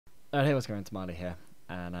Hey, what's going on? Tamale here,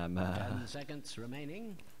 and 10 seconds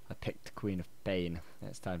remaining. I picked Queen of Pain.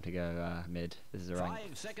 It's time to go mid. This is a 5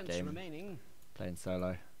 ranked seconds game, remaining. playing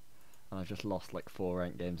solo, and I've just lost like 4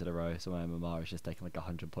 ranked games in a row, so my MMR is just taking like a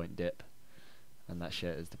 100-point dip, and that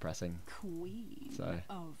shit is depressing. Queen So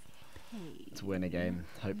of Pain. let's win a game,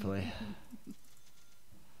 hopefully.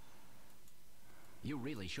 You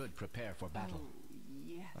really should prepare for battle.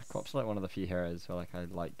 Yes. Quap's like one of the few heroes where like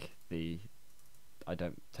I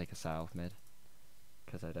don't take a salve mid,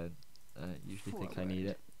 because I don't usually think I need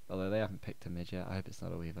it. Although they haven't picked a mid yet. I hope it's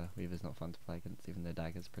not a Weaver. Weaver's not fun to play against, even though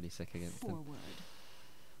Dagger's pretty sick against him.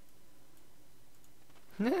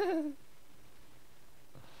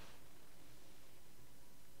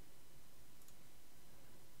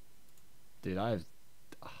 Dude, I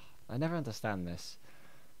never understand this.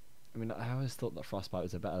 I mean, I always thought that Frostbite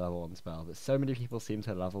was a better level 1 spell, but so many people seem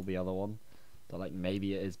to level the other one that like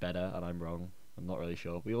maybe it is better, and I'm wrong. I'm not really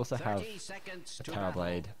sure. We also have a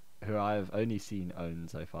Terrorblade, who I've only seen own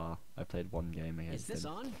so far. I played 1 game against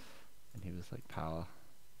him, and he was like power.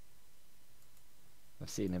 I've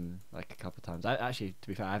seen him like a couple of times. Actually, to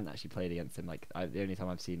be fair, I haven't actually played against him. Like, the only time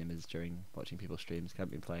I've seen him is during watching people's streams. I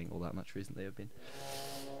haven't been playing all that much recently. I've been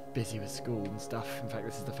busy with school and stuff. In fact,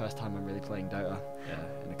 this is the first time I'm really playing Dota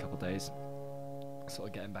in a couple of days. Sort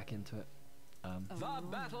of getting back into it. The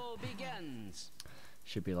battle begins.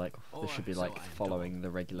 Should be like following the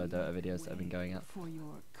regular Dota videos that have been going up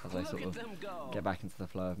as I sort of get back into the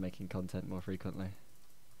flow of making content more frequently.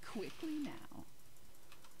 Quickly now.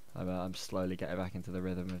 I'm slowly getting back into the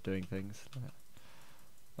rhythm of doing things.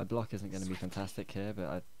 My block isn't going to be fantastic here,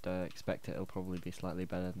 but I expect it'll probably be slightly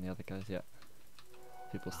better than the other guys yet.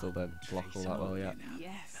 People still don't block all that well yet.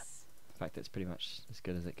 Yes. In fact, it's pretty much as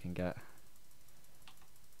good as it can get.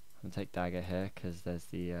 I'm going to take Dagger here, because there's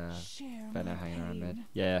the Venom hanging around mid.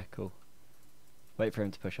 Yeah, cool. Wait for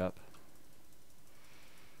him to push up.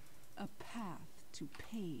 A path to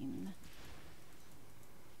pain.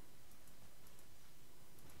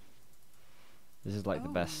 This is like the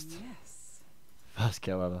best Yes. first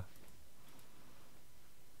kill ever.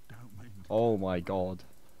 Oh my god.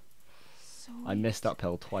 I missed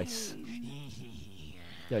uphill twice.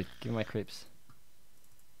 Yo, give me my creeps.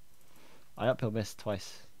 I uphill missed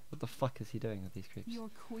twice. What the fuck is he doing with these creeps? Your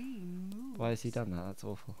queen moves. Why has he done that? That's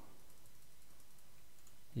awful.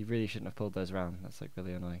 He really shouldn't have pulled those around. That's like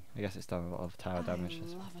really annoying. I guess it's done a lot of tower damage.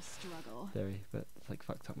 I love a struggle. Theory, but it's like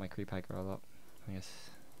fucked up my creep aggro a lot. I guess.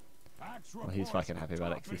 Well, he's fucking happy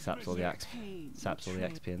about it because he saps all the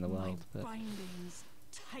XP in the world. But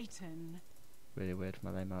Titan. really weird for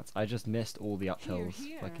my lane mounts. I just missed all the uphills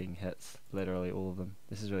fucking hits. Literally all of them.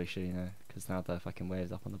 This is really shitty now, because now the fucking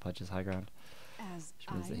wave's up on the Pudge's high ground.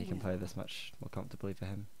 Which means that he can play this much more comfortably for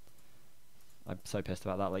him. I'm so pissed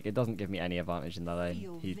about that. Like, it doesn't give me any advantage in the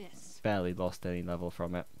lane. He barely lost any level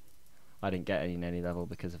from it. I didn't get any level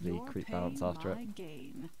because of the creep balance after it.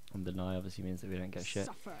 And deny obviously means that we don't get shit.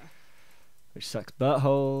 Which sucks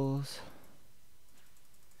buttholes.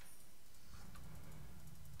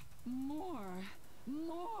 More.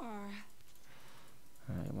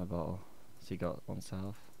 Alright, got my bottle. So he got 1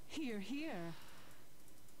 salve. Here.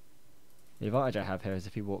 The advantage I have here is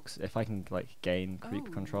if I can like gain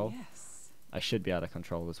creep control, I should be able to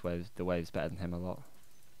control the waves better than him a lot.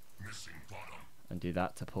 And do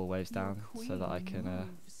that to pull waves down so that I can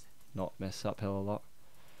not miss uphill a lot.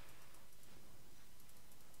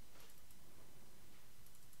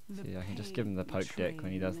 See, I can just give him the poke dick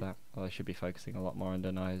when he does that. Well, I should be focusing a lot more on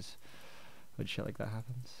denies when shit like that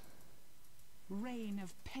happens. Reign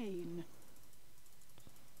of pain.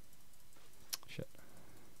 Shit.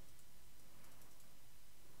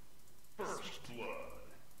 First blood.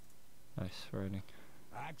 Nice, running.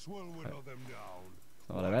 Axwell whittle them down. That's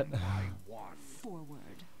not what I meant.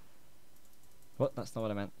 Forward. What? That's not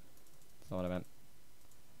what I meant. That's not what I meant.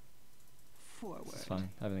 Forward. It's fine.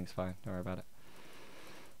 Everything's fine. Don't worry about it.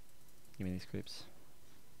 Give me these creeps.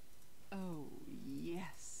 Oh,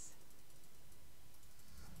 yes.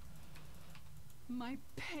 My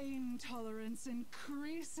pain tolerance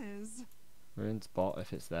increases. Ruin's bot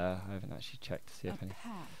if it's there. I haven't actually checked to see if any.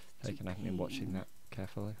 I haven't been watching that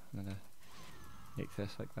carefully. I'm gonna nuke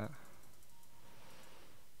this like that.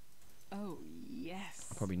 Oh, yes.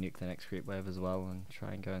 I'll probably nuke the next creep wave as well and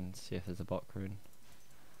try and go and see if there's a bot rune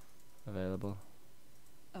available.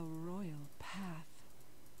 A royal path.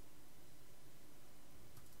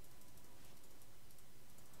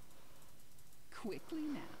 Quickly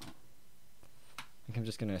now. I think I'm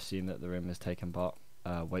just going to assume that the room has taken bot,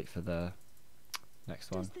 wait for the next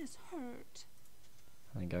one, Does this hurt?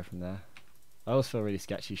 and then go from there. I always feel really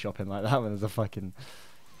sketchy shopping like that when there's a fucking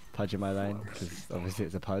Pudge in my lane, because obviously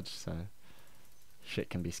it's a Pudge, so shit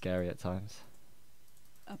can be scary at times.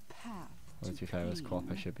 A path Well, to be fair, as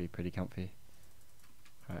Quap, I should be pretty comfy.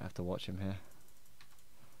 Right, I have to watch him here.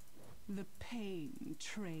 The pain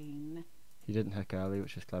train. He didn't hook early,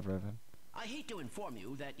 which is clever of him. I hate to inform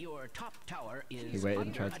you that your top tower is He waited and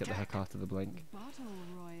under tried to get the attack. hook after the blink, Battle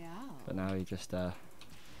Royale. but now he just A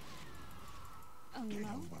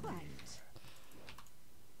love bite.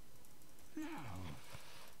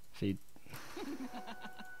 feed.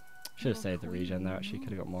 Should have saved the regen there, actually, could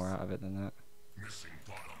have got more out of it than that.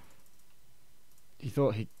 He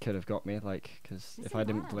thought he could have got me, like, because if I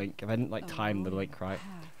didn't blink, if I didn't like time the blink right,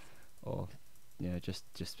 or you know, just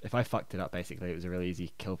if I fucked it up, basically, it was a really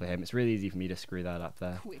easy kill for him. It's really easy for me to screw that up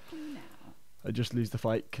there. Quickly now. I just lose the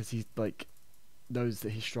fight because he's like knows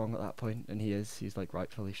that he's strong at that point, and he is. He's like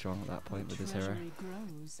rightfully strong at that point with his hero. Treasury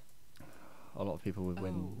grows. A lot of people would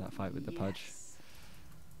win that fight with the Pudge, Yes.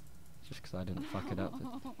 just because I didn't fuck it up.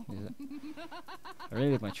 To use it. I really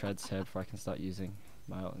need my treads here before I can start using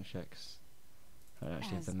my ult and shit. 'Cause I don't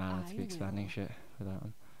actually have the As mana to be I expanding will. shit without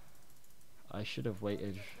him. I should have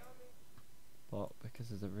waited bot because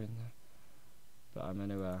there's a rune there. But I'm going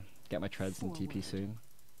to get my treads and TP Forward. soon.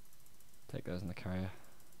 Take those in the carrier.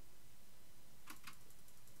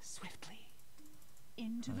 Swiftly.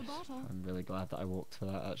 Into the Nice. bottle. I'm really glad that I walked for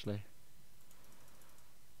that, actually.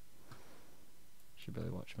 Should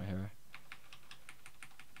really watch my hero.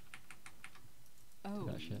 Oh,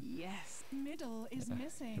 that shit. yes. Middle is Yeah,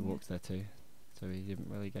 missing. He walks there too, so he didn't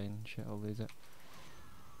really gain shit or lose it.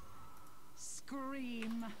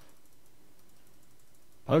 Scream.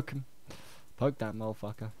 Poke him. Poke that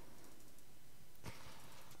motherfucker.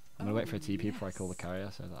 I'm gonna wait for a Oh, TP before I call the yes.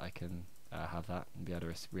 carrier so that I can have that and be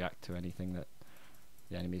able to react to anything that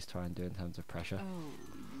the enemies try and do in terms of pressure. Oh,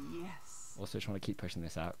 yes. Also trying to keep pushing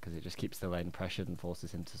this out because it just keeps the lane pressured and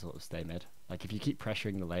forces him to sort of stay mid. Like if you keep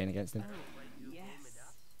pressuring the lane against him, Oh, yes.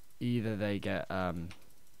 either they get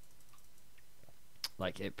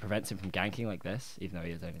like it prevents him from ganking like this, even though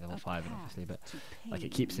he is only level A 5 path obviously, but to like it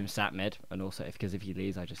keeps pain. him sat mid, and also because if he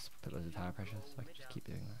leaves I just put loads of tower pressure, so I can just keep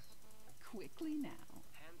doing that. Quickly now.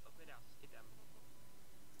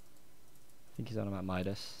 I think he's on about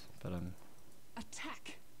Midas, but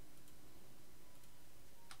Attack.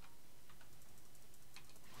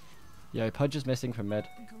 yeah, Pudge is missing from mid.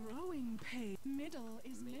 Growing pain. Middle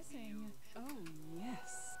is missing. Oh,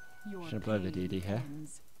 yes. Your Should've blown the pain DD here.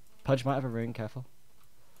 ends. Pudge might have a rune, careful.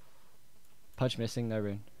 Pudge missing, no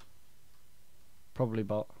rune. Probably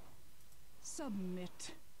bot.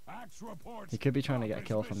 Submit. Axe reports. He could be trying to get a Top is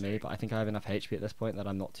kill from me, missing. but I think I have enough HP at this point that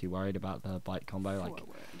I'm not too worried about the bite combo. Like,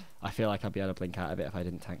 Forward. I feel like I'd be able to blink out of it if I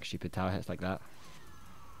didn't tank stupid tower hits like that.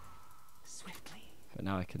 Swiftly. But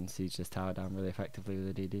now I can siege this tower down really effectively with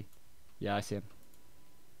a DD. Yeah, I see him.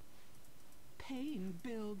 Pain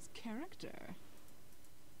builds character.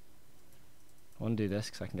 I want to do this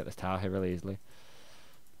because I can get this tower here really easily.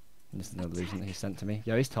 And this is an illusion that he sent to me.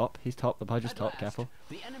 Yo, he's top. He's top. The Pudge is At top. last, Careful.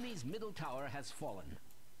 The enemy's middle tower has fallen.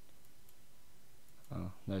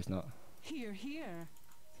 Oh, no, he's not. Here, here.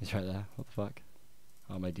 He's right there. What the fuck?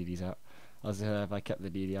 Oh, my DD's out. I was if I kept the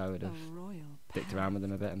DD, I would A have royal dicked path. around with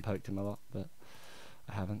him a bit and poked him a lot, but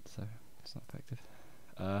I haven't, so it's not effective.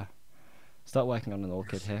 Start working on an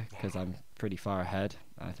Orchid here, because I'm pretty far ahead.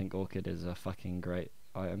 I think Orchid is a fucking great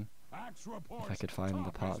item. Axe reports. If I could find the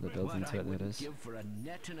Top part is that builds missing. into it, that wouldn't is. give for a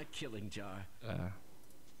net and a killing jar.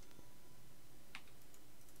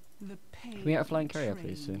 The pain Can we get a flying carrier,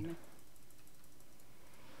 please, soon? train.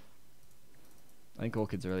 I think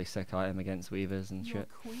Orchid's a really sick item against Weavers and Your shit.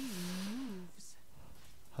 queen moves.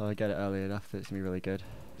 Oh, I get it early enough that it's going to be really good.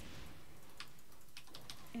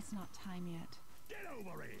 It's not time yet. Get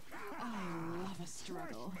over it. I love a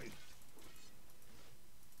struggle. Trust me.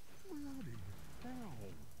 Bloody hell.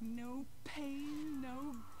 No pain,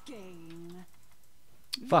 no gain.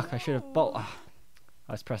 Fuck, I should have bottle. No.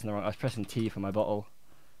 I was pressing the wrong. I was pressing T for my bottle,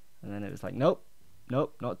 and then it was like, nope,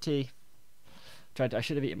 nope, not T. I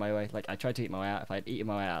should have eaten my way. Like I tried to eat my way out. If I had eaten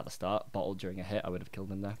my way out at the start, bottled during a hit, I would have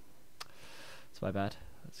killed him there. It's my bad.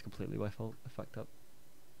 That's completely my fault. I fucked up.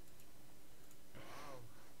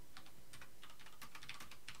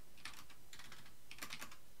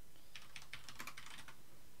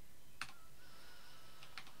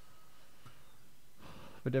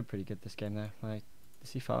 We did pretty good this game though. Like,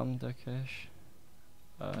 is he farmed okay-ish?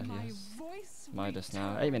 My Yes. voice Midas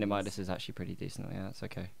now. 8-minute returns. Midas is actually pretty decent. Yeah, it's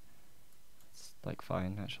okay. It's like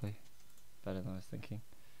fine actually. Better than I was thinking.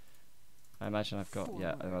 I imagine I've got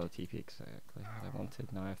another TP exactly what I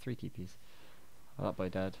wanted. Now I have 3 TPs. Oh, that boy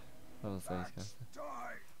dead. That was these guys. Die.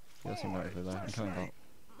 He also seem relatively low. I'm coming bot.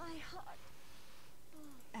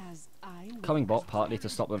 As coming bot partly to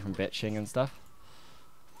stop them from bitching and stuff.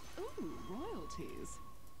 Ooh, royalties.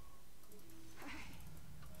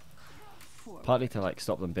 Partly to like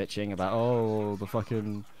stop them bitching about, oh, the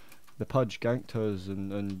Pudge ganked us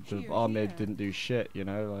and the Ahmed didn't do shit, you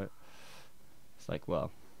know, like it's like,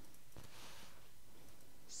 well,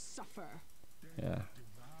 Suffer. yeah,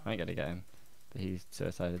 I ain't gonna get him, but he's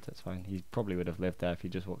suicided, so it's fine. He probably would have lived there if he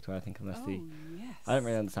just walked away, I think, unless Oh, the yes. I don't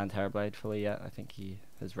really understand Terrorblade fully yet. I think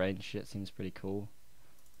his range shit seems pretty cool.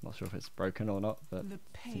 Not sure if it's broken or not, but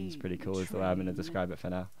seems pretty cool is the way I'm gonna describe it for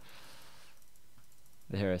now.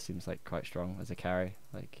 The hero seems like quite strong as a carry,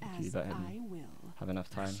 like if you let him have enough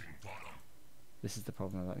time. This is the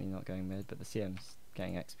problem about me not going mid, but the CM's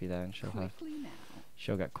getting XP there and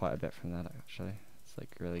she'll get quite a bit from that actually. It's like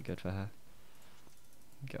really good for her.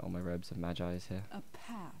 Get all my robes of Magi's here. A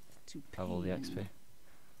path to have all the XP.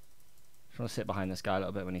 Just want to sit behind this guy a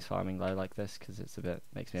little bit when he's farming low like this, because it's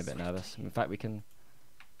makes me a bit nervous. In fact, we can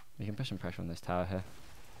push some pressure on this tower here.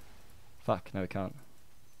 Fuck, no we can't.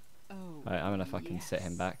 Oh, Alright, I'm gonna fucking sit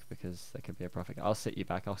him back because there could be a profit. I'll sit you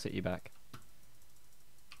back.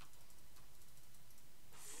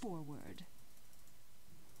 Forward.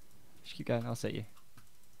 Just keep going. I'll sit you.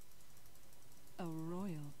 A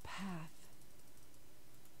royal path.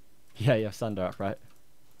 Yeah, you have Sunder up, right?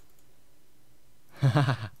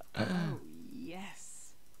 Oh,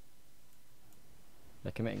 yes.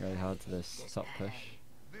 They're committing really hard to this top push.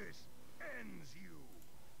 This ends you.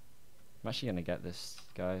 I'm actually gonna get this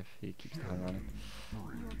guy if he keeps the hung running.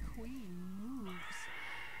 Your queen moves.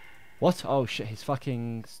 What? Oh shit, his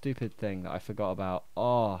fucking stupid thing that I forgot about.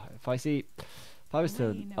 Oh, if I was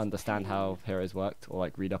to understand how heroes worked, or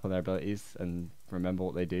like read up on their abilities and remember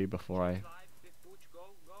what they do before I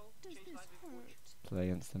Does this hurt? play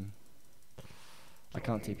against them. I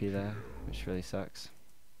can't TP there, which really sucks.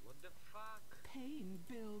 Pain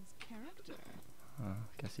builds character. Oh,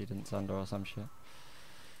 guess he didn't Sunder or some shit.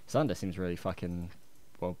 Sunder seems really fucking,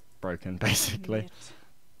 well, broken basically.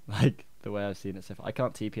 Like, the way I've seen it so far. I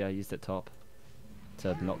can't TP, I used it top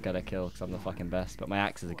to not get a kill because I'm the fucking best, but my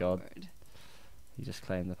axe is a god. He just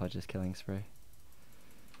claimed the Pudge's killing spree.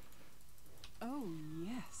 Oh,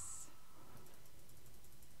 yes.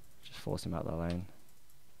 Just force him out of the lane.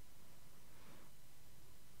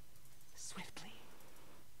 Swiftly.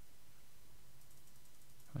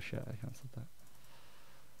 Oh shit, I cancelled that.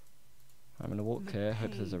 I'm gonna walk here,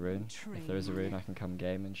 hope there's a rune. If there is a rune I can come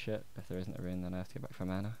game and shit. If there isn't a rune then I have to go back for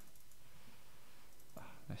mana. Oh,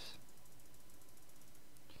 nice.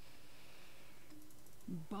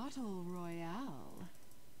 Bottle Royale.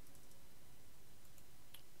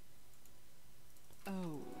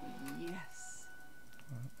 Oh, yes.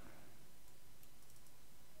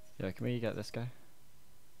 Yeah, can we get this guy?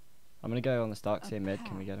 I'm gonna go on the Starkseer mid,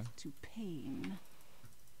 can we get him? To pain.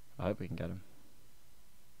 I hope we can get him.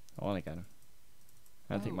 I wanna get him.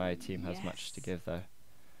 I don't think my team has much to give though.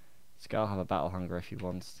 This guy will have a battle hunger if he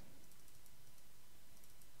wants.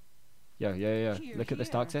 Yo. Look at this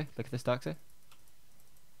Darkseer. Look at this Darkseer.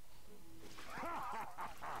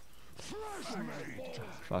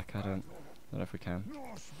 Fuck, I don't know if we can.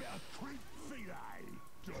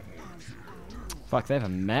 Fuck, they have a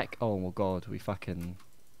mech? Oh my god, we fucking...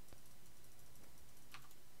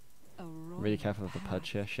 Really careful with the Pudge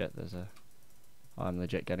here. Shit, there's a... Oh, I'm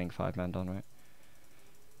legit getting 5-man on, right?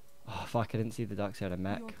 Oh fuck, I didn't see the Darkseer had a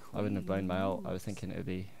mech. I wouldn't have blown my ult. I was thinking it would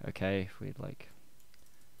be okay if we'd like...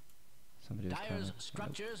 Somebody was Dyer's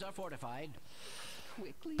structures are fortified.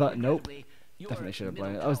 But nope. Definitely should have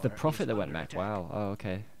blown it. Oh, it was the Prophet that went mech. Wow. Oh,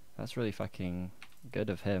 okay. That's really fucking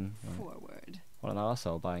good of him. Forward. What an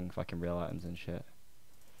arsehole buying fucking real items and shit.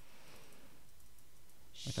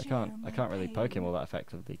 Like, I can't really poke him all that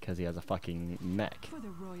effectively because he has a fucking mech. For the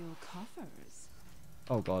royal coffers.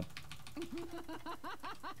 Oh god.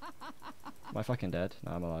 Am I fucking dead?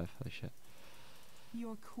 No, I'm alive. Holy shit.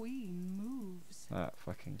 Your queen moves. That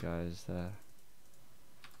fucking guy is there.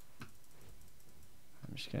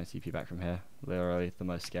 I'm just gonna TP back from here. Literally the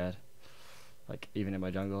most scared. Like, even in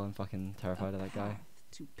my jungle, I'm fucking terrified of that guy.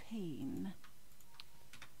 To pain.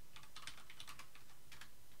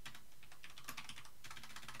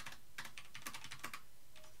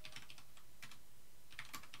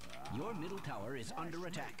 Your middle tower is under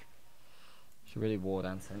attack. Should really ward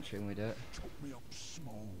and sentry when we do it.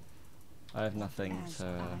 I have nothing, so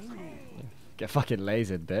yeah. Get fucking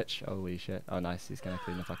lasered, bitch. Holy shit. Oh nice, he's gonna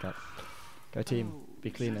clean the fuck up. Go team,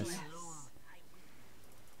 be cleaners. Yes.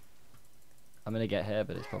 I'm gonna get here,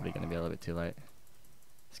 but it's probably gonna be a little bit too late.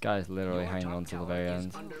 This guy is literally hanging on till the very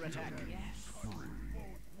end. Under attack. Yes.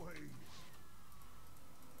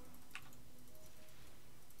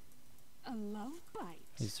 A love bite.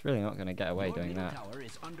 He's really not going to get away Your doing middle that. tower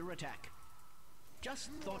is under attack.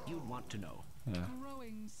 Just thought you'd want to know. Yeah.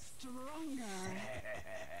 Growing stronger.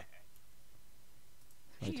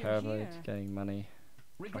 So Here, terribly here. getting money.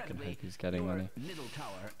 Fucking Regrettably, hope he's getting your money. middle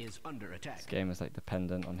tower is under This attack. game is like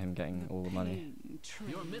dependent on him getting all the money. Pain train.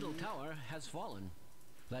 Your middle tower has fallen.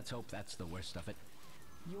 Let's hope that's the worst of it.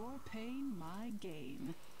 Your pain, my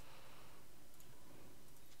gain.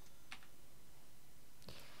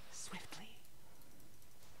 Swiftly.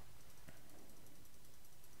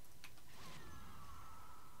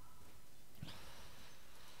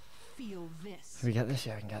 Feel this. Can we get this?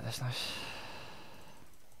 Yeah, I can get this. Nice.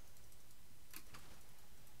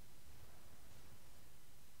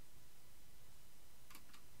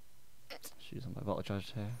 Just using my bottle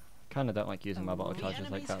charge here. Kind of don't like using my bottle The charges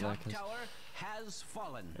like enemy's that though, top because tower has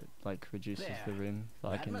fallen. it like reduces the There. room that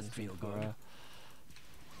I That can must use feel for. good.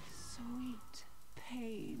 Sweet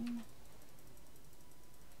pain.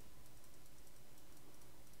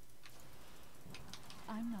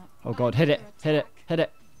 I'm not. Oh god, hit it! under Hit it! attack. Hit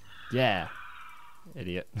it! Yeah!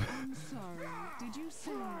 Idiot. I'm sorry. Did you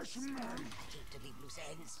say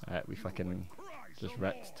Alright, we fucking just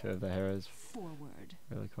wrecked two of the heroes forward?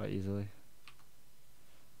 really quite easily.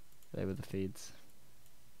 They were the feeds.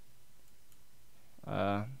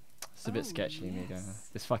 It's a bit Oh, sketchy me going. yes.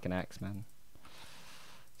 This fucking axe, man.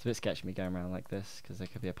 It's a bit sketchy me going around like this because there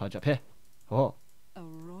could be a pudge up here. Oh! A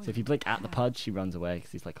royal So if you blink at the path. pudge, he runs away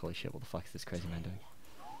because he's like, holy shit, what the fuck is this crazy man doing?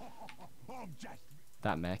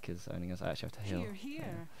 That mech is owning us. I actually have to heal. Here,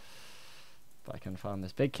 here. But I can farm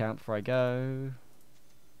this big camp before I go.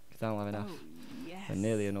 Because I don't have enough. Oh, yes. They're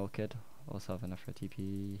nearly an orchid. Also have enough for a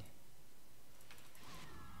TP.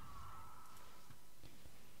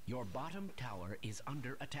 Your bottom tower is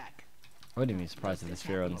under attack. I wouldn't even be surprised if this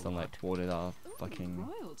Furon's done like warded our Ooh, fucking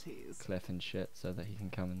royalties. cliff and shit so that he can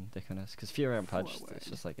come and dick on us. Because Fury and Pudge, Forward. it's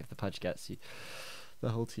just like if the Pudge gets you, the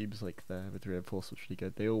whole team's like there with reinforced, which is really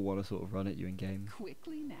good. They all want to sort of run at you in game,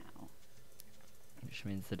 Quickly now. which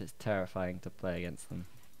means that it's terrifying to play against them.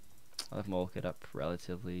 I'll have my orchid up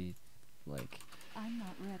relatively like I'm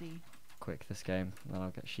not ready. quick this game, and then I'll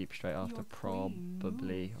get sheep straight after Your queen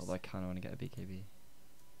probably. moves. Although I kind of want to get a BKB.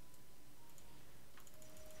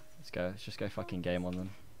 Let's go. Let's just go fucking game on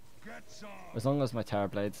them. Get some. As long as my Terror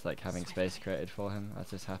Blade's like having space created for him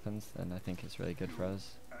as this happens, then I think it's really good for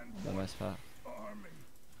us for the most part. Army.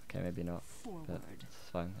 Okay, maybe not, Forward. but it's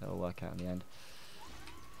fine. It'll work out in the end.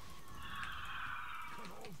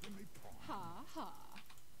 Ha ha.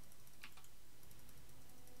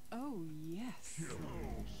 Oh yes.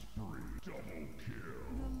 The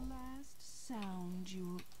last sound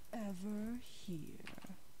you'll ever hear.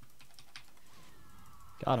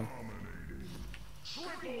 Got him.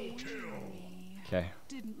 Me. Okay,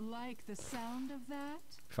 Didn't like the sound of that?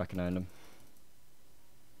 fucking owned him.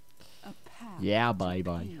 A path Yeah, to bye.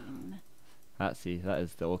 pain. That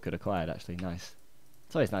is the orchid acquired. Actually, nice.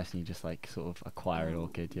 It's always nice when you just like sort of acquire an Oh,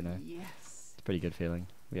 orchid. You know, Yes. it's a pretty good feeling.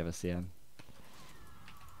 We have a CM.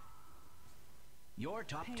 Your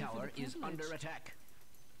top Pay for tower the is privilege. under attack.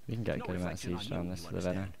 We can get No a good amount of reflection siege on down you, this you for the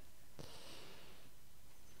Venom. understand.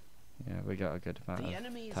 Yeah, we got a good amount The of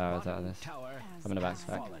enemy's towers out of bottom this. tower As I'm gonna I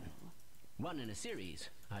backstack. will. One in a series,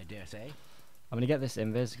 I dare say. I'm gonna get this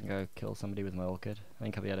invis and go kill somebody with my orchid. I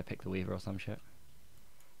think I'll be able to pick the Weaver or some shit.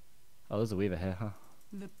 Oh, there's a Weaver here, huh?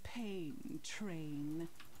 The pain train.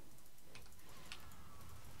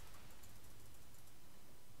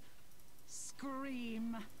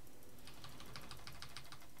 Scream.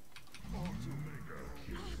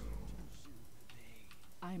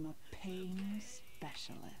 I'm a pain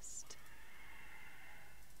specialist.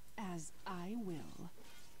 As I will.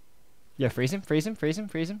 Yeah, freeze him, freeze him, freeze him,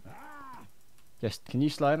 freeze him. Just, can you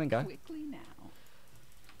slow him and go? Quickly now.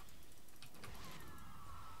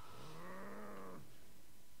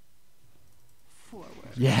 Forward.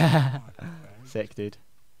 Yeah! Sick, dude.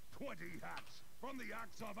 20 hats from the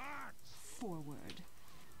axe of axe. Forward.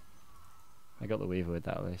 I got the Weaver with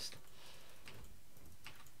that at least.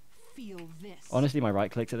 Feel this. Honestly, my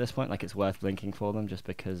right clicks at this point, like it's worth blinking for them just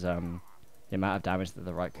because the amount of damage that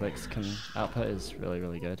the right clicks can output is really,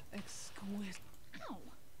 really good. Exquisite. Ow.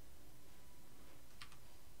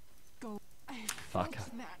 Go. I Fuck.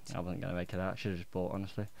 felt that. I wasn't going to make it out. I should have just bought,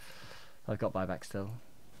 honestly. I've got buyback still.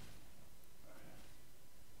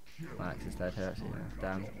 My axe is dead here, actually. Yeah.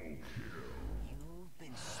 Damn.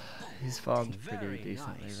 He's farmed pretty Very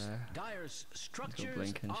decently nice. there. Dire's He's got structures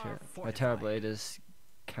blink and are shit. My fortified. Terror Blade is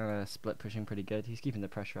kind of split pushing pretty good. He's keeping the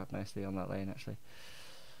pressure up nicely on that lane, actually.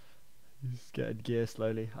 He's getting gear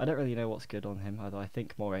slowly. I don't really know what's good on him, although I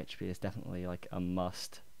think more HP is definitely like a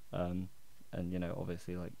must. And you know,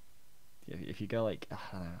 obviously, like if you go like, I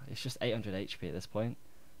don't know, it's just 800 HP at this point.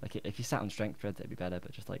 Like if you sat on strength dreads, it'd be better,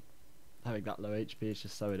 but just like having that low HP is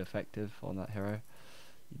just so ineffective on that hero.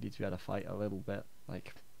 You need to be able to fight a little bit.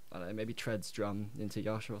 Like, I don't know, maybe treads drum into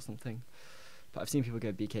Yasha or something. But I've seen people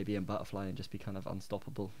go BKB and butterfly and just be kind of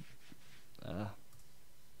unstoppable.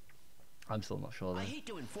 I'm still not sure though. I hate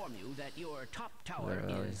to inform you that your top tower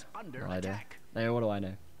is under No idea. attack. Hey, what do I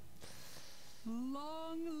know?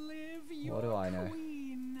 Long live your What do I know?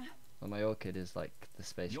 queen. Well, my orchid is like the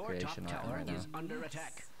space Your creation top item tower right now. is under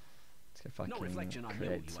attack. Let's go fucking reflection on you,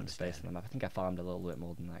 create you some space understand. on the map. I think I farmed a little bit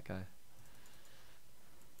more than that guy.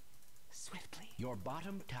 Swiftly. Your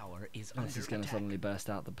bottom tower is This under is going to attack. suddenly burst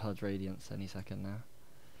out the Pudge Radiance any second now.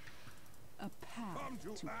 A path Come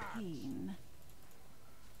to to axe. pain.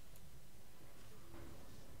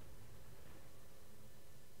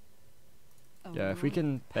 A Yeah, if we right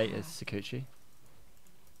can bait his path. Sakuchi.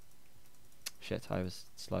 Shit, I was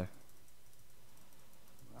slow.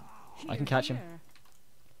 I can catch him. Here.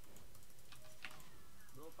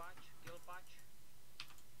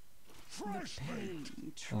 Fresh The meat.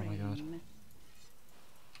 pain Oh my God. train.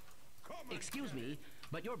 Come Excuse me,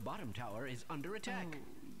 but your bottom tower is under attack. Oh,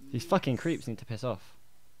 These fucking creeps need to piss off.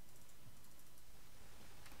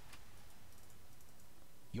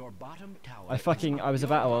 Your bottom tower. I was about to Your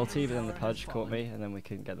ulti, but then the bottom tower Pudge has caught me, fallen. and then we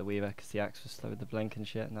couldn't get the Weaver because the axe was slow with the blink and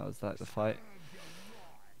shit, and that was like the fight.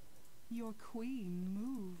 Your queen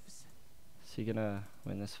moves. Is he gonna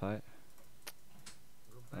win this fight?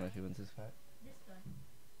 I don't know if he wins this fight.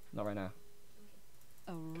 Not right now.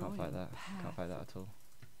 A Can't fight royal that. Can't path. fight that at all.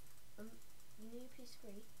 You know your piece 3?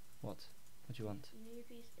 What? What do you want? You know your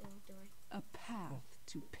piece... Oh, don't worry. A path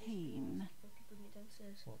to pain. I can bring it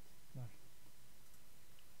downstairs. What? No.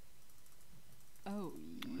 Oh,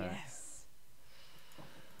 Okay. yes.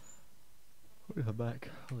 Look at her back.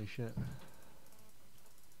 Holy shit.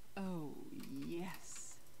 Oh,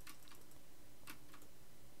 yes.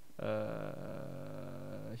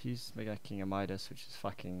 He's making a Midas, which is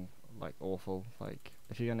fucking like awful. Like,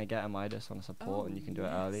 if you're gonna get a Midas on a support and you can do it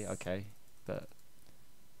early, yes. okay. But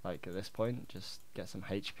like at this point, just get some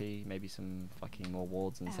HP, maybe some fucking more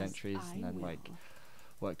wards and As sentries, and I then like will.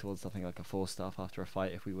 work towards something like a 4-staff after a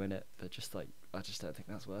fight if we win it. But just like, I just don't think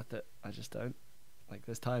that's worth it. I just don't. Like,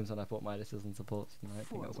 there's times when I bought Midases and supports, and I don't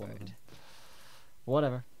think that was one of them.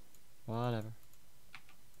 Forward. Whatever.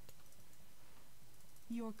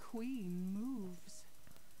 Your queen moves.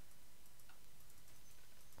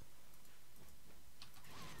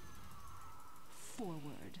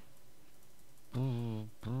 Forward.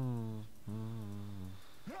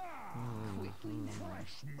 Quickly now.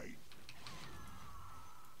 fresh meat.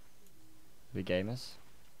 We gamers.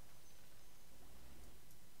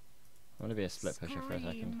 I want to be a split pusher for a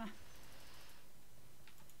second. Scream.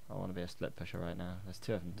 I want to be a split pusher right now. There's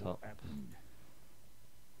 2 of them top.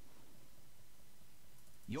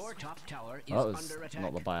 Your top tower is That was under attack.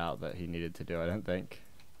 not the buyout that he needed to do, I don't think.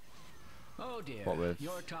 Oh dear. What with-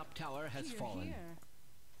 Your top tower has Here, fallen. here.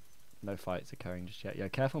 No fights occurring just yet. Yeah,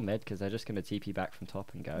 careful mid, because they're just going to TP back from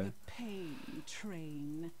top and go. The pain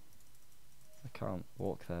train. I can't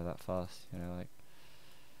walk there that fast, you know, like.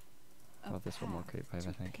 I'll A have this one more path creep wave,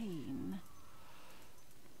 I to think. Pain.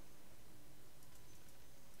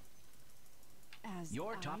 As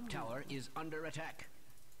Your I top tower will. is under attack.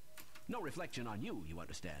 No reflection on you, you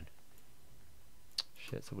understand.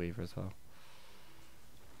 Shit, it's a Weaver as well.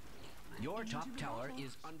 Your top Into tower battle.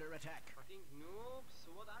 is under attack. What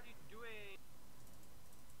are you doing?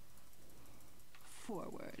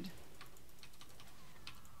 Forward.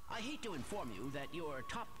 I hate to inform you that your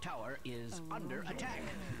top tower is A under royal attack.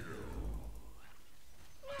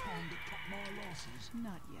 Time to cut my losses.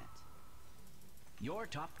 Not yet. Your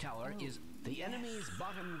top tower Oh, is the yes. enemy's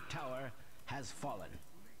bottom tower has fallen.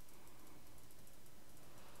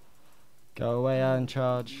 Go away and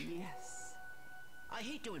charge. Yes. I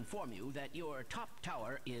hate to inform you that your top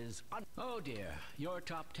tower is oh dear, your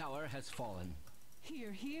top tower has fallen.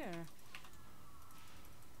 Here, here.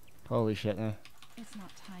 Holy shit, no. It's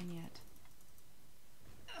not time yet.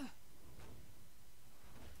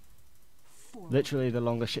 Forward. Literally the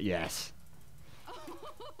longest shit. Yes.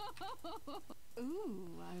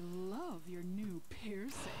 Ooh, I love your new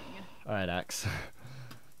piercing. Alright, Axe.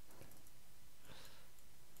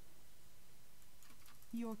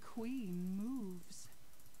 Your queen moves.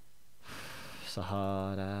 It's a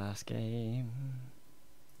hard ass game.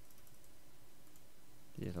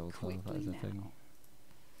 These old ones, that is a Quickly thing. now.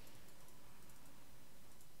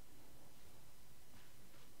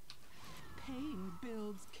 Pain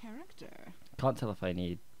builds character. Can't tell if I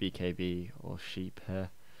need BKB or sheep here.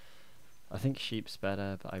 I think sheep's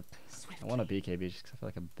better, but I want a BKB just 'cause I feel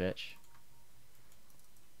like a bitch.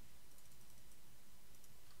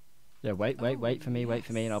 Yeah, wait for me,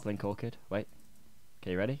 and I'll blink Orchid. Wait.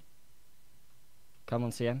 Okay, you ready? Come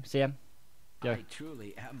on, CM. CM. Go. I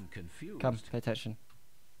truly am confused. Come, pay attention.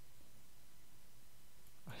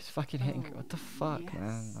 Oh, he's fucking hitting. What the fuck, yes.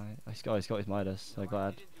 man? He's got his Midas. So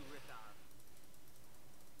glad.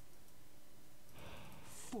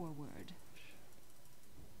 Forward.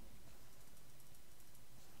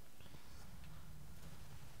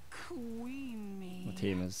 Queen me. The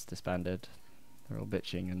team is disbanded. They're all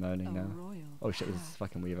bitching and moaning now. Oh shit, there's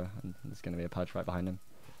fucking Weaver, and there's gonna be a Pudge right behind him.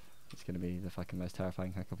 It's gonna be the fucking most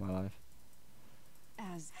terrifying hack of my life.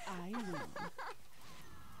 As I will.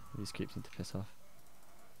 These creeps need to piss off.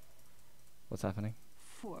 What's happening?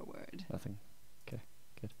 Forward. Nothing. Okay,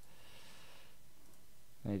 good.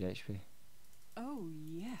 I need HP. Oh,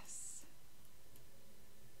 yes.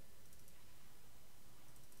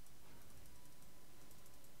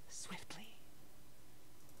 Swiftly.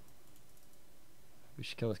 We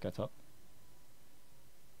should kill this guy top.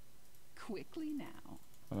 Quickly now.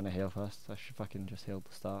 I'm gonna heal first. I should fucking just heal at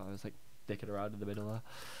the start. I was like dicking around in the middle there.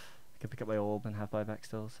 I can pick up my orb and have buyback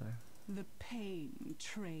still, so The pain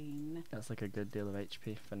train. that's like a good deal of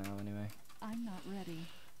HP for now anyway. I'm not ready.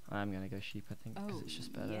 I'm gonna go sheep, I think, because it's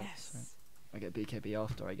just better. Yes. So I get BKB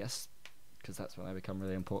after, I guess, because that's when I become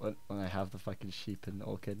really important. When I have the fucking sheep and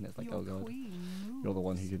orchid, and it's like, Your oh god, queen you're the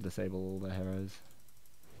one who moves. can disable all their heroes.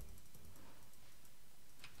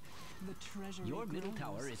 The treasury Your middle grows.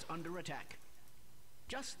 tower is under attack.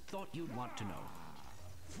 Just thought you'd want to know.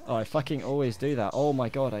 Oh, I fucking always do that. Oh my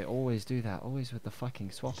god, I always do that. Always with the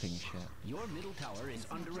fucking swapping shit. Your middle tower is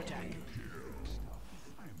under attack.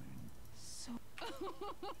 So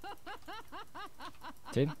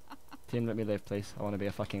Team, let me live, please. I want to be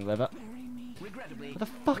a fucking liver. bury me. Regrettably, What the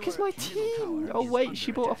fuck is your my middle team? tower Oh is wait, under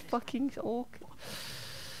she bought a attack. fucking orc.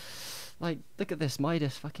 Like, look at this.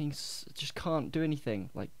 Midas fucking just can't do anything.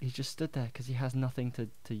 Like, he just stood there because he has nothing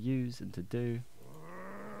to use and to do.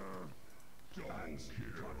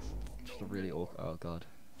 Just a really awkward. Oh god,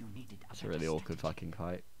 You needed it's a really awkward fucking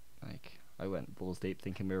fight. Like, I went balls deep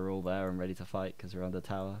thinking we were all there and ready to fight because we're under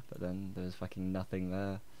tower, but then there was fucking nothing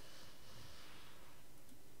there.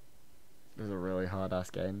 It was a really hard ass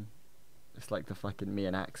game. It's like the fucking me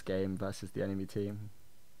and Axe game versus the enemy team.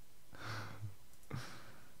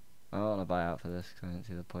 I don't want to buy out for this because I don't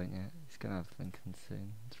see the point yet. He's gonna have Lincoln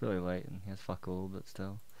soon. It's really late and he has fuck all, but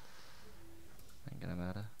still. Ain't gonna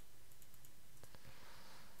matter.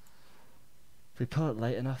 If we pull it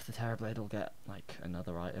late enough, the Terrorblade will get like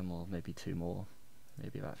another item or maybe two more.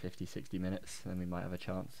 Maybe about 50-60 minutes, then we might have a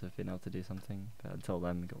chance of being able to do something. But until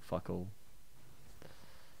then, we got fuck all.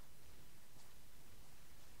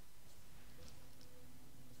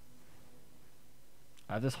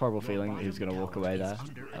 I have this horrible Your feeling that he was bottom going to walk tower away is there,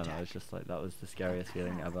 under and I was attack. just like, that was the scariest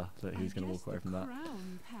feeling ever, that he was going to walk away from that.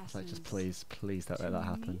 It's like, just please don't let that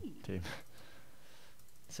happen, team.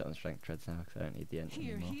 Sit on strength treads now, because I don't need the engine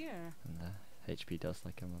Here, anymore. here. And HP does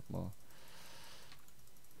like him a lot more.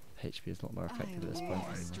 HP is a lot more effective at this point.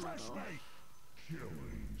 I than struggle.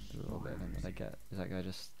 the little bit of him that I get. Is that guy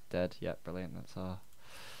just dead? Yep, brilliant. That's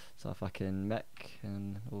our fucking mech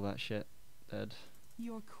and all that shit. Dead.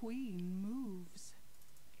 Your queen moves.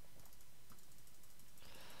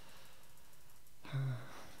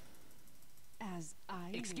 As I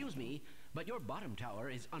Excuse will. me, but your bottom tower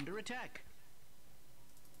is under attack.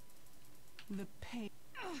 The pain.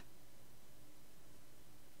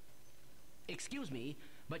 Excuse me,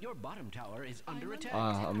 but your bottom tower is under will attack.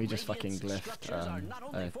 Ah, and we just Radiant's fucking glyphed, structures are not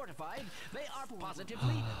only oh. fortified, they are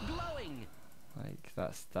positively glowing. Like,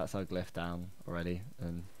 that's our glyph down already,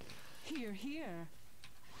 and Here, here.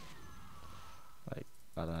 like,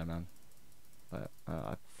 I don't know, man. But I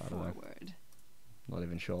don't know. Forward. Not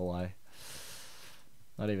even sure why.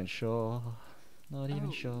 Not even sure. Not even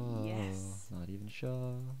Oh, sure. yes. Not even sure.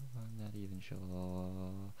 I'm not even sure.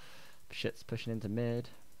 Shit's pushing into mid.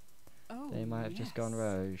 Oh, They might have just gone yes.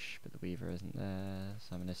 Roche, but the Weaver isn't there,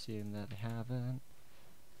 so I'm gonna assume that they haven't.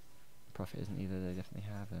 Prophet isn't either, they definitely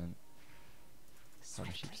haven't.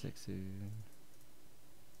 Probably sheep Swiftly. 6 soon.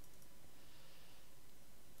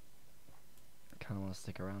 I kinda wanna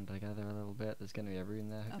stick around together a little bit. There's gonna be a rune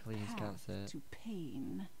there, A hopefully he path scouts it. to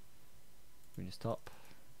pain. Rune is top.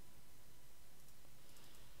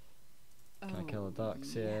 Can I kill Oh, a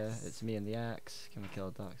Dux here? yes. It's me and the axe. Can we kill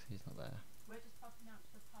a Dux? He's not there. We're just popping out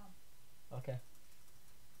to the pub. Okay.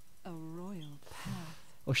 A royal path.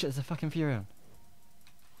 Oh shit, there's a fucking Furion.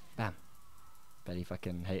 Bam. Bet he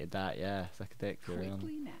fucking hated that, yeah. Suck a dick, Furion.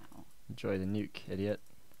 Quickly now. Enjoy the nuke, idiot.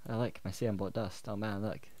 I like my CM bought dust. Oh man,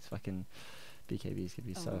 look. It's fucking BKB's gonna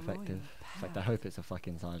be A so royal effective. In fact, I path. hope it's a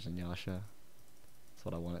fucking Sergeant Yasha. That's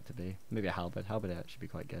what I want it to be. Maybe a halberd. Halberd should be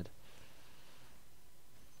quite good.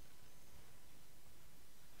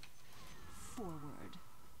 Forward.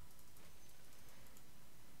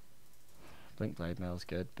 Blink blade mail's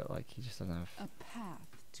good, but like he just doesn't have A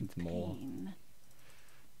path to more. pain.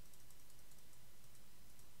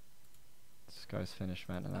 This guy's finished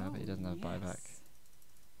mana now, but he doesn't have buyback.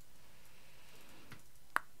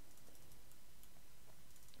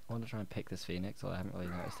 I want to try and pick this Phoenix, although I haven't really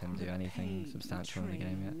noticed him do anything substantial in the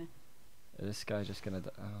game yet. Is this guy just gonna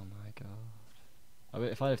oh my god. I mean,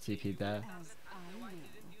 if I have TP'd there...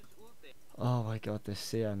 Oh my god, this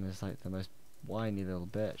CM is like the most whiny little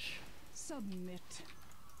bitch. Submit.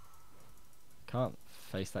 Can't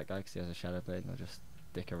face that guy because he has a Shadow Blade and he'll just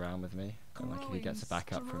dick around with me. And like if he gets a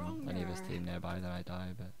backup from any of his team nearby, then I die,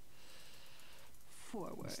 but...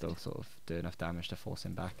 Forward. Still sort of do enough damage to force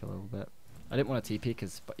him back a little bit. I didn't want to TP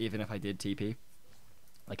because even if I did TP,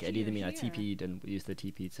 like it'd either mean I TP'd and used the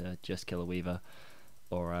TP to just kill a Weaver,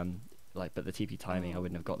 or like, but the TP timing I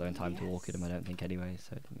wouldn't have got there in time to walk at him, I don't think anyway,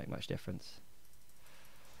 so it didn't make much difference.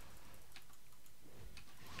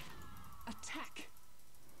 Attack.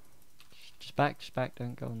 Just back,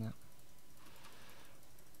 don't go on that.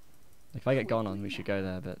 If I get gone on, we should go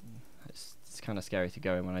there, but it's kind of scary to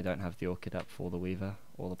go in when I don't have the Orchid up for the Weaver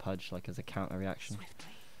or the Pudge, like as a counter reaction.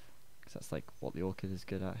 Because that's like what the Orchid is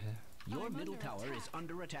good at here. Your middle tower is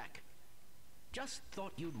under attack. Just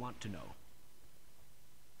thought you'd want to know.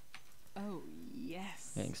 Oh,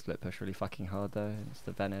 yes. Getting split push really fucking hard though, and it's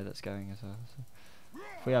the Vener that's going as well. So.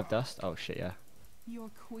 If we have dust, oh shit, yeah. Your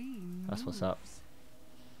queen. That's what's up.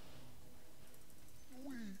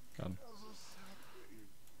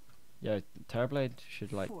 Yo, Terrorblade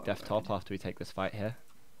should like def top after we take this fight here.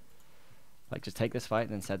 Like just take this fight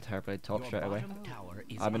and then send Terrorblade top straight away.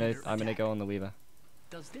 I'm gonna go on the Weaver.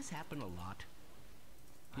 Does this happen a lot?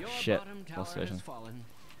 Your Shit, bottom lost tower vision. has fallen.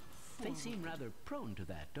 They seem rather prone to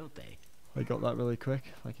that, don't they? I got that really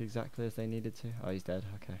quick, like exactly as they needed to. Oh, he's dead,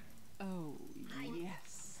 okay. Oh,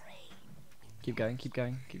 yes. Keep going, keep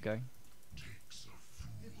going, keep going.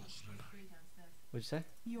 What'd you say?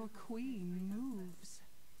 Your queen moves.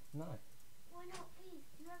 No. Why not, please?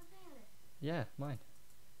 Do you have a thing on it? Yeah, mine.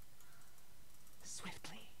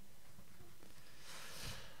 Swiftly.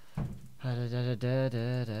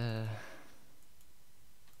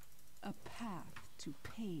 A path to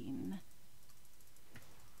pain.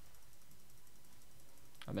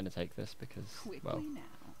 I'm gonna take this because, Quickly well, now.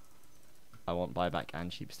 I want buyback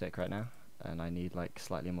and sheep stick right now, and I need like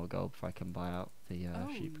slightly more gold before I can buy out the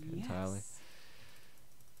sheep entirely.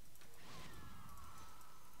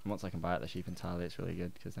 And once I can buy out the sheep entirely, it's really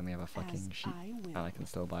good because then we have a fucking sheep, and I can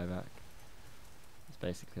still buy back. That's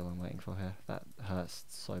basically all I'm waiting for here. That hurts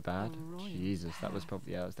so bad. Jesus, that was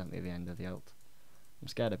probably, yeah, it was definitely the end of the ult. I'm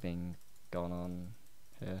scared of being gone on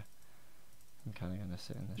here. I'm kind of gonna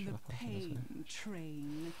sit in the shop after this one.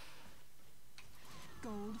 Train.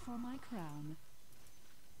 Gold for my crown.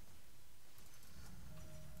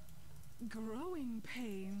 Growing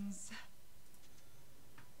pains.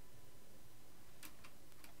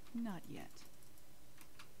 Not yet.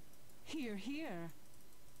 Here, here.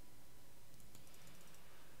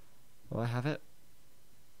 Well, I have it.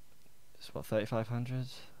 It's what, 3,500?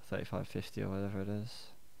 3,550 or whatever it is.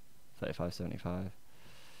 3,575.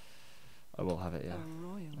 I will have it, yeah.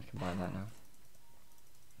 I can buy that now.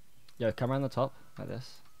 Yo, come around the top, like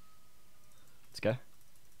this. Let's go.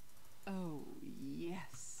 Oh,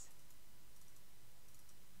 yes.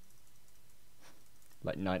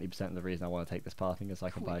 Like 90% of the reason I want to take this pathing is so I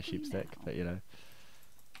can buy a sheep stick, but you know,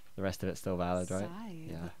 the rest of it's still valid, right?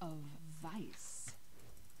 Yeah. Of vice.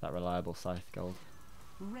 That reliable scythe gold.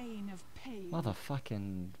 Reign of pain.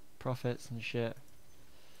 Motherfucking profits and shit.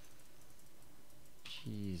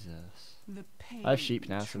 Jesus. I have sheep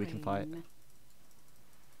now, so we can fight.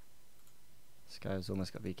 This guy's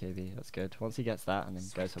almost got BKB, that's good. Once he gets that and then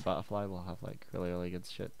goes for butterfly, we'll have like really good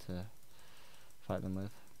shit to fight them with.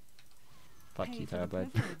 Fuck you,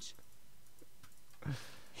 Terrorblade.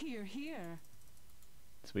 Here, here.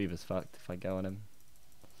 This Weaver's fucked if I go on him.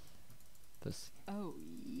 Just oh,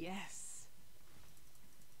 yes.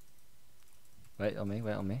 wait on me,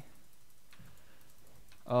 wait on me.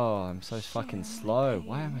 Oh, I'm so fucking slow.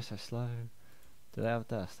 Why am I so slow? Do they have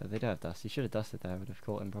dust? Oh, they do have dust. You should have dusted there. I would have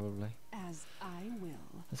caught him probably. As I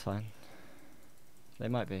will. That's fine. They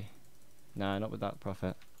might be. Nah, not with that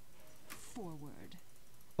profit. Forward.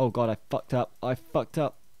 Oh god, I fucked up. I fucked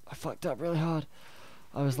up really hard.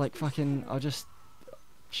 I was like fucking, I'll just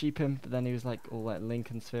sheep him, but then he was like all like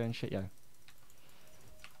Lincoln sphere and shit, yo.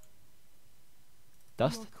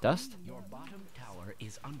 Dust? Dust? Your bottom tower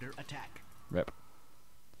is under attack. Rip.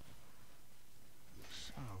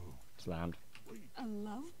 Just land. A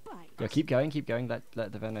love bite. Yo, keep going, keep going.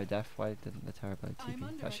 Let the Veno def. Why didn't the Terrorblade I'm TP?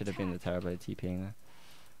 under That should have been the Terrorblade TPing there.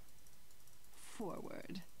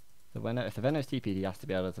 Forward. The Veno, if the Veno's TP'd, he has to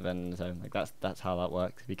be able to defend on his own. Like that's how that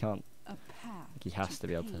works. If he can't, A path. like, he has to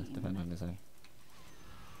be able to defend on his own.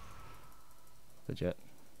 Legit.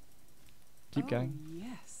 Keep going.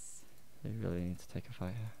 Yes. They really need to take a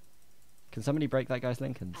fight here. Can somebody break that guy's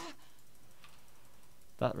Lincolns?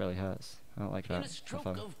 That really hurts. I don't like In that. a stroke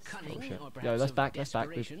of cunning, Bullshit. or Yo, perhaps let's of back. We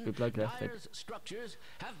desperation, blew glyph. Dyer's structures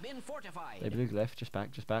have been fortified. They blew glyph. Just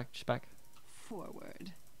back. Just back. Just back.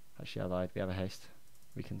 Forward. Actually, I lied. We have a haste.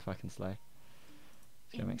 We can fucking slay.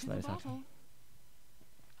 Let's go make Into the slays happen. bottle.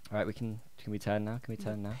 Alright, we can we turn now? Can we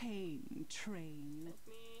turn now? Pain train.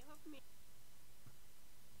 Help me.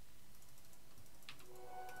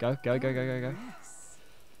 Go, go, go, go, go, go. Yes.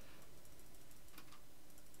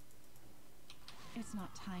 It's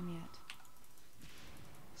not time yet.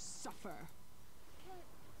 Suffer.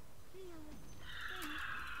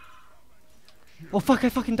 Oh fuck, I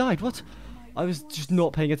fucking died, what? I was just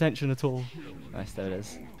not paying attention at all. Nice, there it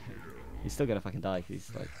is. He's still gonna fucking die,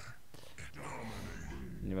 he's like...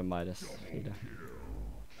 Never mind us, feeder.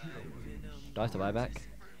 Do I have to buy back?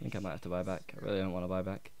 I think I might have to buy back. I really don't want to buy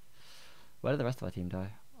back. Where did the rest of our team die?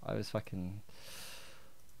 I was fucking...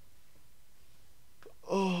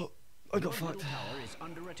 Oh, I got Your fucked. middle tower is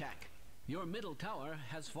under attack. Your middle tower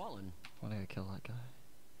has fallen. I wanna go kill that guy.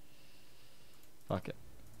 Fuck it.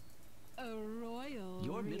 A royal.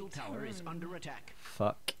 Your middle tower is return. under attack.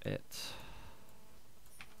 Fuck it.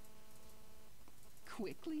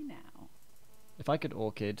 Quickly now. If I could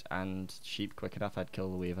Orchid and Sheep quick enough, I'd kill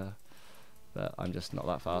the Weaver. But I'm just not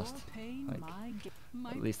that fast. Your pain, Like, my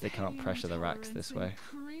at least they can't pain pressure the racks this tolerance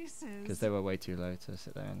way. increases Because they were way too low to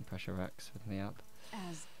sit there and pressure racks with me up.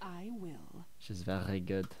 as I will. Which is very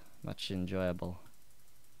good. Much enjoyable.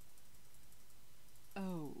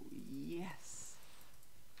 Oh, yes.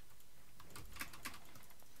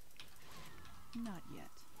 Not yet.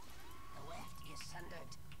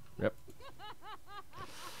 Rip.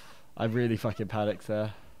 I really fucking panicked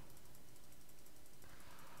there.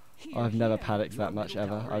 Here, I've never here. panicked Your that much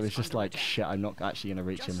middle ever. tower I is was just under like, attack. shit, I'm not actually going to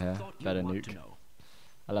reach him Just here. thought you'd Better want to nuke. know.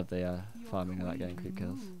 I love the Your farming of that game, queen creep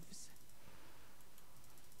kills. moves.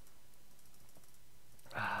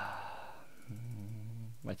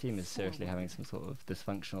 My team is seriously having some sort of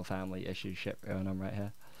dysfunctional family issue shit going on right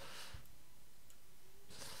here.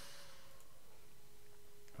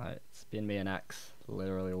 Right, it's been me and Axe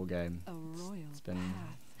literally all game. A royal It's been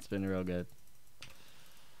path. it's been real good.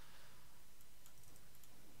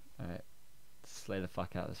 Alright, slay the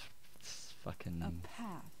fuck out of this fucking A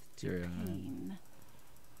path to Fury, man. pain.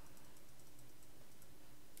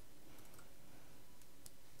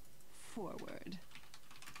 Forward.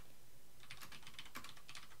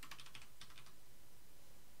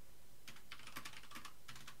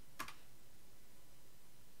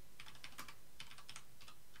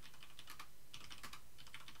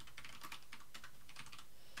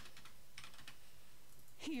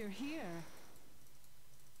 Here, here.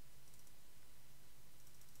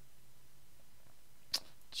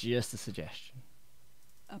 just a suggestion.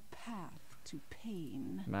 A path to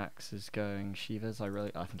pain. Max is going Shivas.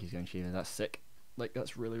 I think he's going Shivas. That's sick. Like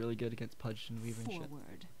that's really good against Pudge and Weaver and shit.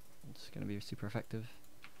 Forward. It's gonna be super effective.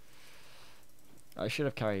 I should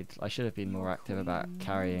have been more active about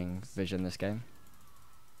carrying Vision this game.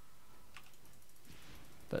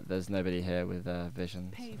 But there's nobody here with Vision.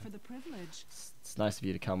 Pay So for the privilege. it's nice of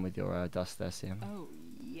you to come with your dust there, CM. Oh,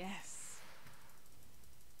 yes.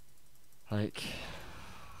 Like,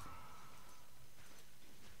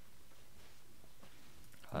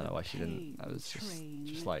 I don't know why she didn't. I was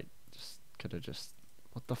just like, could have just.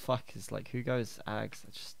 What the fuck is like? Who goes Ags?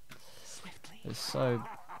 It's just. Swiftly. It's so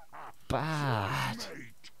bad.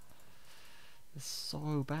 It's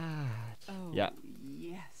so bad. Oh, Yeah,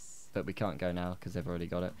 yes. but we can't go now because they've already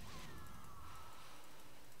got it.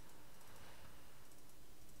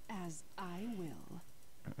 As I will.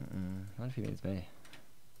 What if he means me?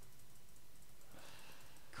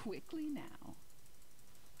 Quickly now.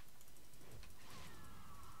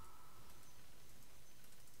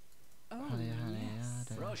 Oh, Honey, yes.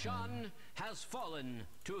 I don't Roshan has fallen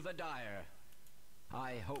to the dire.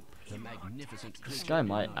 I hope the magnificent This creature guy will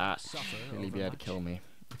might not suffer actually be able to overmuch. kill me.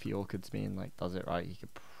 If he orchids me and like does it right, he could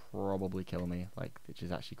probably kill me, like, which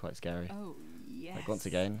is actually quite scary. Oh, yes. Like once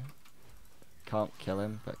again, can't kill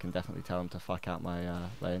him, but can definitely tell him to fuck out my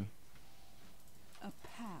lane. A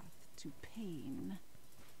path to pain.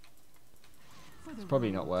 For the It's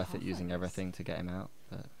probably not royal worth it using coffers. everything to get him out,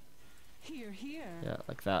 but Here, here. yeah,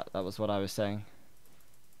 like that. That was what I was saying.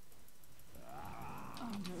 A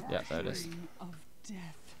Yeah, there it is. Of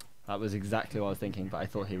death. That was exactly what I was thinking, but I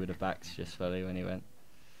thought he would have backed just fully when he went.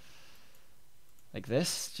 Like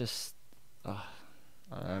this, just... Oh,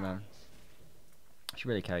 I don't know, man. I should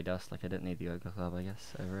really carry dust, like I didn't need the Ogre Club, I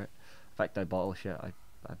guess, over it. In fact, I bottle shit. I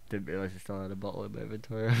didn't realise I still had a bottle in my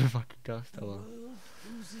inventory over fucking dust. Oh well.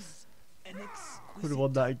 Would have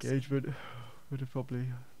won that engagement. Would have probably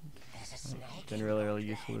been really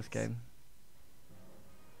useful this game.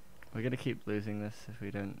 We're gonna keep losing this if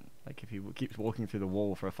we don't, like, if he keeps walking through the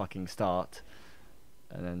wall for a fucking start,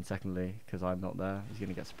 and then secondly, because I'm not there, he's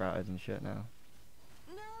gonna get sprouted and shit now.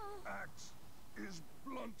 Axe is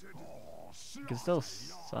blunted. You can still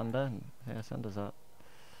sunder. Yeah, sunder's up.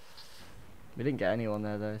 We didn't get anyone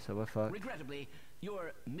there though, so we're fucked. Regrettably,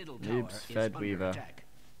 your middle tower Noobs, is Fed under Weaver. attack.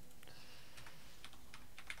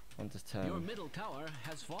 On to Your 10. middle tower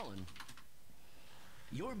has fallen.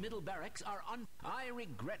 Your middle barracks are I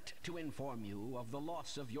regret to inform you of the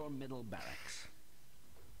loss of your middle barracks.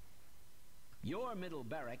 Your middle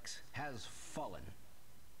barracks has fallen.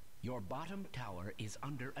 Your bottom tower is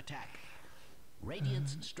under attack.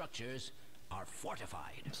 Radiant's structures are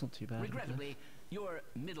fortified. That's not too bad. Regrettably, your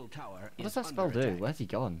middle tower What does is that spell under do? attack. Where's he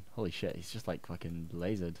gone? Holy shit, he's just like fucking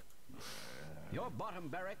lasered. Your bottom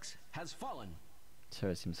barracks has fallen.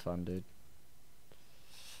 Sure, seems fun, dude.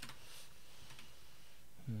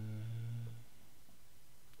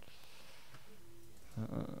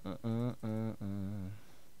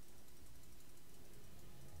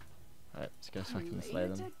 Alright, let's go fucking slay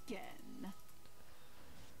them. Again.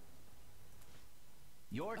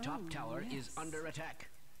 Your top Oh, tower is yes. under attack.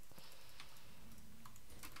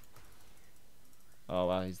 Oh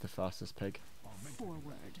wow, he's the fastest pig.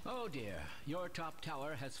 Forward. Oh dear, your top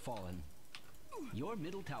tower has fallen. Your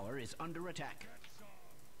middle tower is under attack.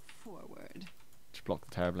 Forward. Just block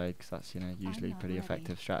the Terrorblade, because that's, you know, usually not pretty ready.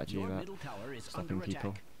 effective strategy Your about middle tower is stopping under people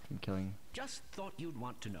attack. from killing. Just thought you'd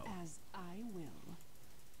want to know. As I will.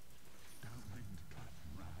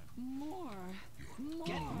 More. More.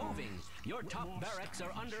 Get moving. Your top barracks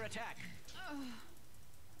are under attack.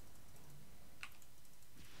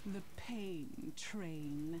 The pain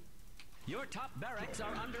train. Your top barracks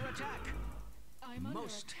are under attack. I'm under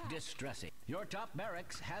Most attack. distressing. Your top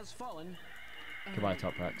barracks has fallen. Goodbye,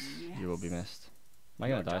 Top Rex. You will be missed. Am I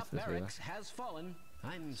gonna Your die top to this Weaver? barracks has fallen.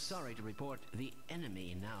 I'm sorry to report the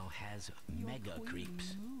enemy now has Your mega queen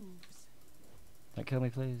creeps. moves. Don't kill me,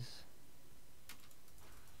 please.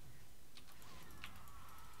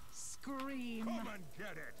 Scream. Come and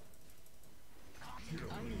get it.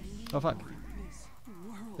 Oh fuck. This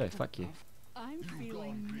world No, fuck you. of- I'm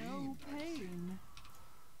feeling no pain.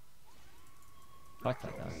 Fuck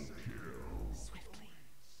that guy. Swiftly.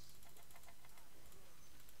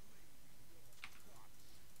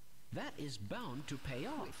 That is bound to pay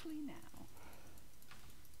off. Swiftly now.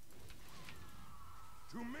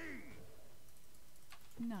 To me.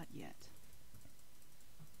 Not yet.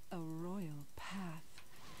 A royal path.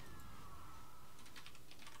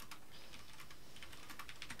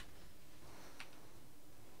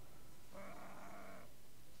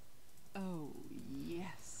 Oh,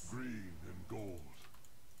 yes. Green and gold.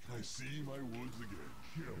 I see my woods again.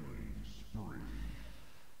 Killing spree.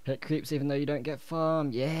 Hit creeps even though you don't get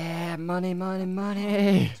farm. Yeah, money, money,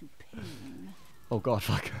 money. To pain. Oh god,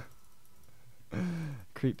 fuck.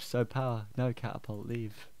 Creeps so power. No catapult,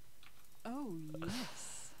 leave. Oh,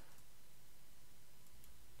 yes.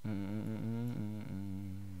 That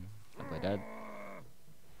boy dead.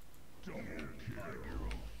 Double kill.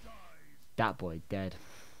 That boy dead.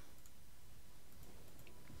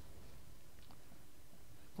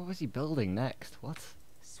 What was he building next? What?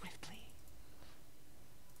 Swiftly.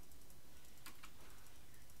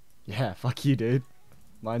 Yeah, fuck you, dude.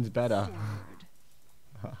 Mine's better.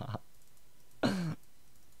 Forward.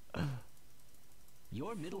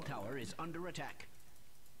 Your middle tower is under attack.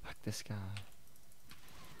 Fuck this guy.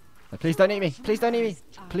 No, please don't eat me. Please don't eat me.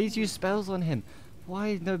 Please use spells on him.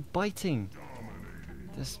 Why no biting?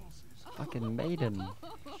 This fucking maiden.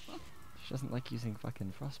 She doesn't like using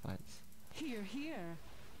fucking frostbites. Here, here.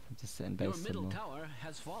 I'm just sitting Your base middle more. tower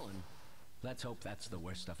has fallen. Let's hope that's the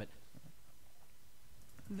worst of it.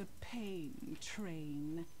 The pain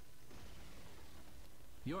train.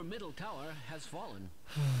 Your middle tower has fallen.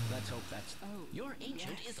 Let's hope that's... Oh, Your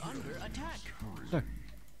ancient yes. is under attack. No.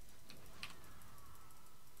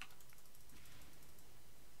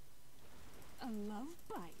 A love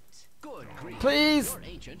bite. Good grief. Please! Your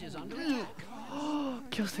ancient is under attack.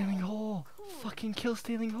 Kill stealing whore! Fucking kill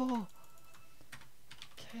stealing whore!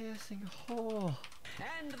 Chaosing whore!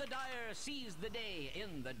 And the dire sees the day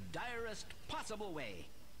in the direst possible way.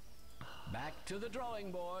 Back to the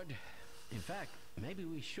drawing board. In fact, Maybe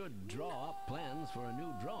we should draw up plans for a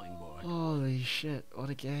new drawing board. Holy shit, what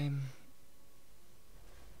a game.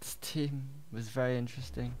 This team was very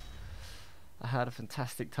interesting. I had a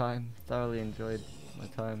fantastic time, thoroughly enjoyed my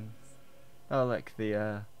time. Oh look,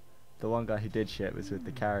 the one guy who did shit was with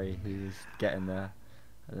the carry who was getting there.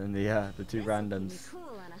 And then the two randoms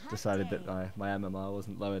decided that my MMR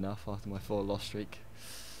wasn't low enough after my 4 loss streak.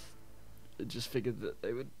 I just figured that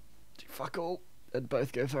they would do fuck all and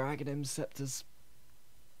both go for Aghanim Scepters.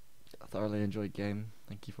 I thoroughly enjoyed game.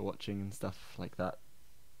 Thank you for watching and stuff like that.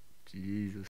 Jesus.